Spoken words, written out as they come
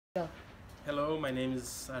Go. Hello, my name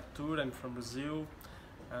is Artur. I'm from Brazil.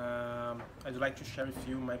 I'd like to share with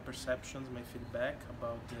you my perceptions, my feedback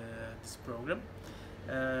about this program.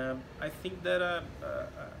 I think that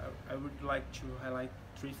I would like to highlight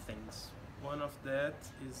three things. One of that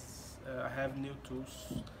is I have new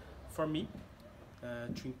tools for me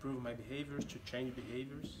to improve my behaviors, to change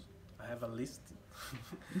behaviors. I have a list.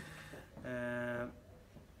 uh,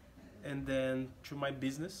 and then to my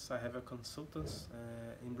business, I have a consultant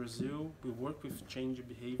in Brazil. We work with change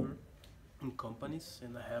behavior in companies,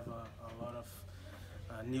 and I have a lot of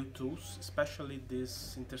new tools, especially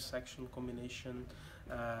this intersection combination.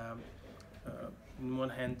 Um, in one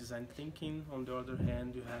hand, design thinking. On the other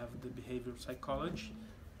hand, you have the behavioral psychology.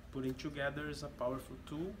 Putting together is a powerful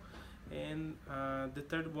tool. And the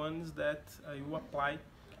third one is that you apply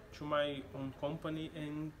to my own company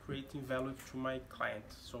and creating value to my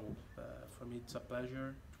clients. So for me, it's a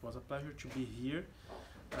pleasure. It was a pleasure to be here.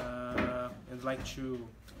 I'd like to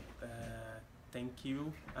uh, thank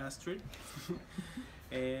you, Astrid,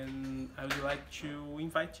 and I would like to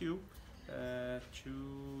invite you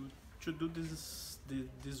to do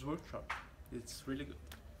this workshop. It's really good.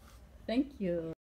 Thank you.